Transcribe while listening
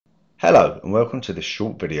Hello and welcome to this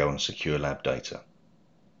short video on SecureLab data.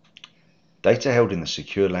 Data held in the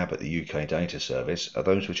SecureLab at the UK Data Service are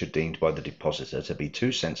those which are deemed by the depositor to be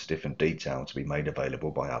too sensitive and detailed to be made available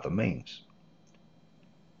by other means.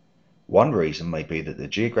 One reason may be that the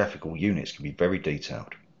geographical units can be very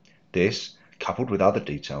detailed. This, coupled with other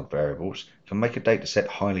detailed variables, can make a dataset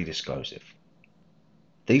highly disclosive.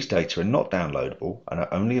 These data are not downloadable and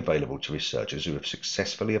are only available to researchers who have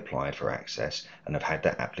successfully applied for access and have had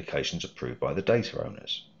their applications approved by the data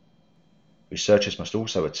owners. Researchers must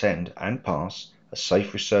also attend and pass a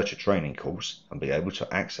safe researcher training course and be able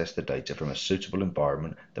to access the data from a suitable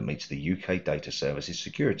environment that meets the UK Data Service's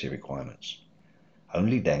security requirements.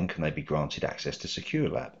 Only then can they be granted access to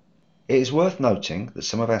SecureLab. It is worth noting that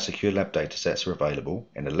some of our SecureLab datasets are available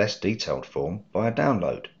in a less detailed form via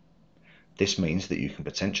download. This means that you can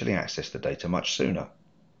potentially access the data much sooner.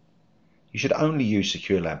 You should only use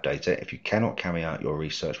SecureLab data if you cannot carry out your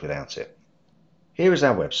research without it. Here is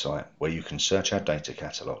our website where you can search our data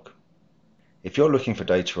catalogue. If you're looking for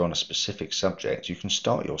data on a specific subject, you can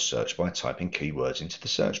start your search by typing keywords into the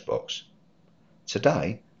search box.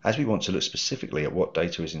 Today, as we want to look specifically at what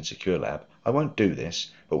data is in SecureLab, I won't do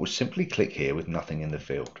this, but will simply click here with nothing in the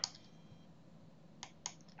field.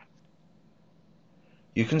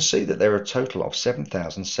 You can see that there are a total of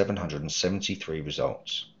 7,773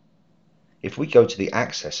 results. If we go to the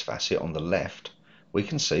Access facet on the left, we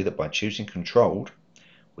can see that by choosing Controlled,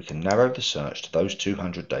 we can narrow the search to those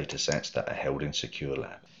 200 datasets that are held in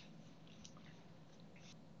SecureLab.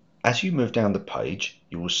 As you move down the page,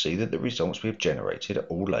 you will see that the results we have generated are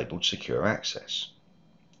all labelled Secure Access.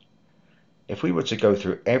 If we were to go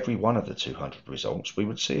through every one of the 200 results, we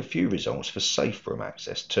would see a few results for Safe Room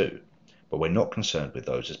Access too, but we're not concerned with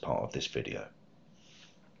those as part of this video.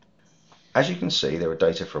 As you can see, there are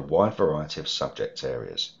data for a wide variety of subject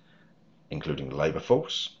areas, including labour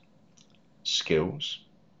force, skills,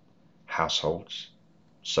 households,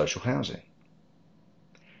 social housing.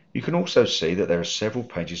 You can also see that there are several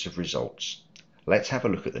pages of results. Let's have a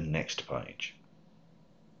look at the next page.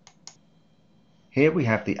 Here we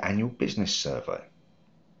have the Annual Business Survey.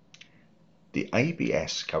 The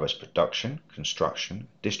ABS covers production, construction,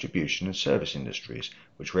 distribution and service industries,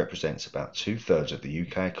 which represents about 2/3 of the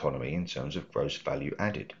UK economy in terms of gross value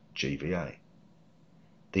added, GVA.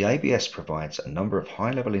 The ABS provides a number of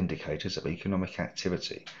high-level indicators of economic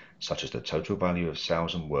activity, such as the total value of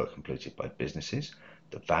sales and work completed by businesses,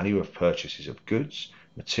 the value of purchases of goods,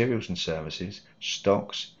 materials and services,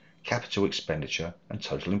 stocks, capital expenditure and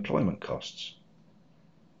total employment costs.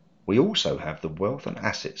 We also have the Wealth and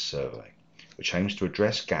Assets Survey, which aims to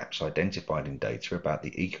address gaps identified in data about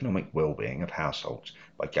the economic well-being of households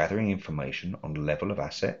by gathering information on the level of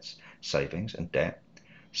assets, savings and debt,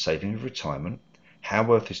 saving of retirement, how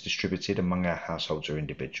wealth is distributed among our households or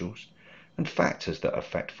individuals, and factors that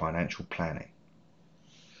affect financial planning.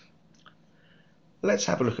 Let's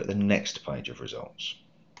have a look at the next page of results.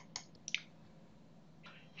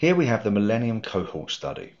 Here we have the Millennium Cohort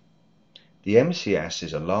Study. The MCS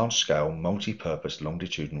is a large-scale, multi-purpose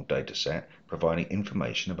longitudinal dataset providing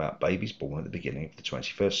information about babies born at the beginning of the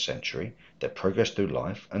 21st century, their progress through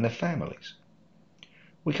life, and their families.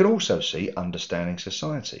 We can also see Understanding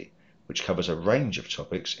Society, which covers a range of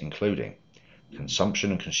topics including consumption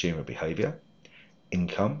and consumer behaviour,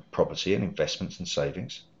 income, property and investments and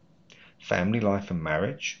savings, family life and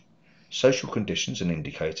marriage, social conditions and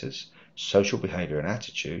indicators, social behaviour and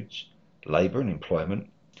attitudes, labour and employment,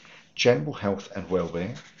 general health and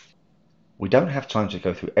well-being. We don't have time to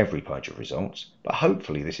go through every page of results, but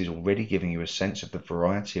hopefully this is already giving you a sense of the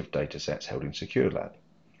variety of datasets held in SecureLab.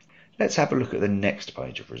 Let's have a look at the next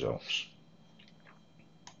page of results.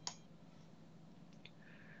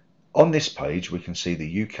 On this page we can see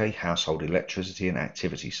the UK Household Electricity and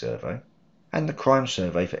Activity Survey and the Crime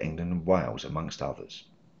Survey for England and Wales, amongst others.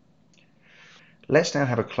 Let's now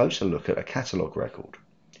have a closer look at a catalogue record.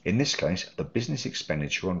 In this case, the Business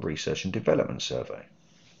Expenditure on Research and Development Survey.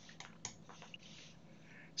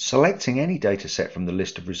 Selecting any dataset from the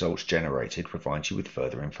list of results generated provides you with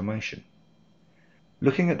further information.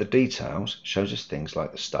 Looking at the details shows us things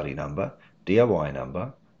like the study number, DOI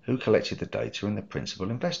number, who collected the data and the principal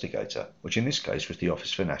investigator, which in this case was the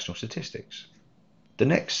Office for National Statistics. The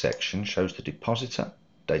next section shows the depositor,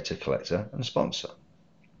 data collector and sponsor.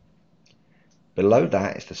 Below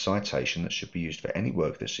that is the citation that should be used for any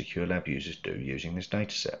work that SecureLab users do using this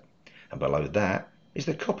dataset, and below that is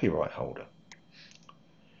the copyright holder.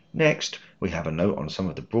 Next, we have a note on some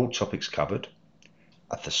of the broad topics covered,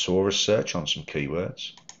 a thesaurus search on some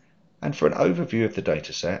keywords, and for an overview of the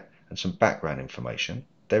dataset and some background information,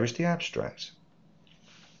 there is the abstract.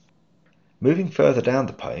 Moving further down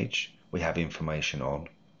the page, we have information on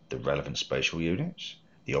the relevant spatial units,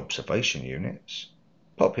 the observation units,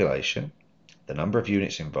 population, the number of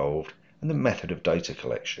units involved, and the method of data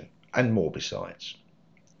collection, and more besides.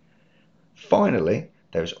 Finally,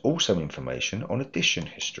 there is also information on edition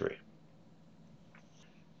history.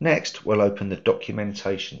 Next, we'll open the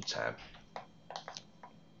Documentation tab.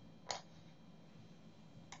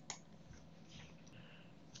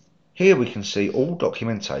 Here we can see all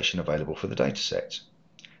documentation available for the dataset.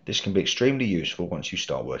 This can be extremely useful once you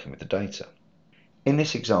start working with the data. In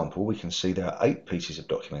this example, we can see there are 8 pieces of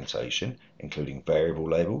documentation, including variable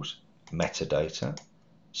labels, metadata,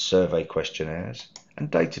 survey questionnaires, and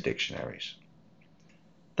data dictionaries.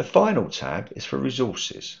 The final tab is for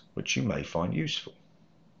resources, which you may find useful.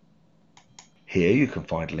 Here you can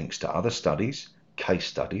find links to other studies, case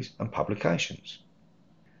studies, and publications.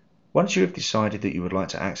 Once you have decided that you would like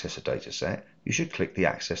to access a dataset, you should click the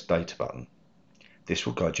Access Data button. This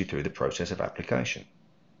will guide you through the process of application.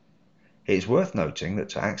 It is worth noting that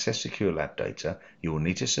to access SecureLab data, you will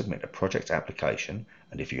need to submit a project application,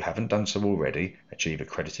 and if you haven't done so already, achieve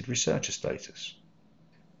accredited researcher status.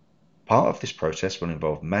 Part of this process will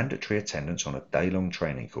involve mandatory attendance on a day-long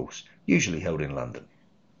training course, usually held in London.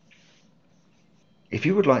 If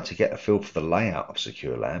you would like to get a feel for the layout of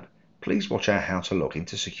SecureLab, please watch our How to Log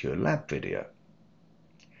into SecureLab video.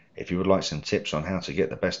 If you would like some tips on how to get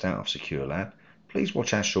the best out of SecureLab, please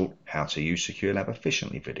watch our short How to Use SecureLab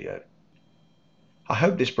Efficiently video. I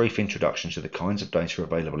hope this brief introduction to the kinds of data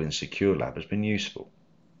available in SecureLab has been useful.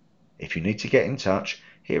 If you need to get in touch,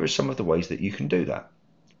 here are some of the ways that you can do that.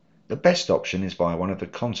 The best option is via one of the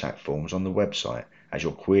contact forms on the website, as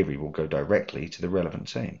your query will go directly to the relevant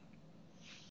team.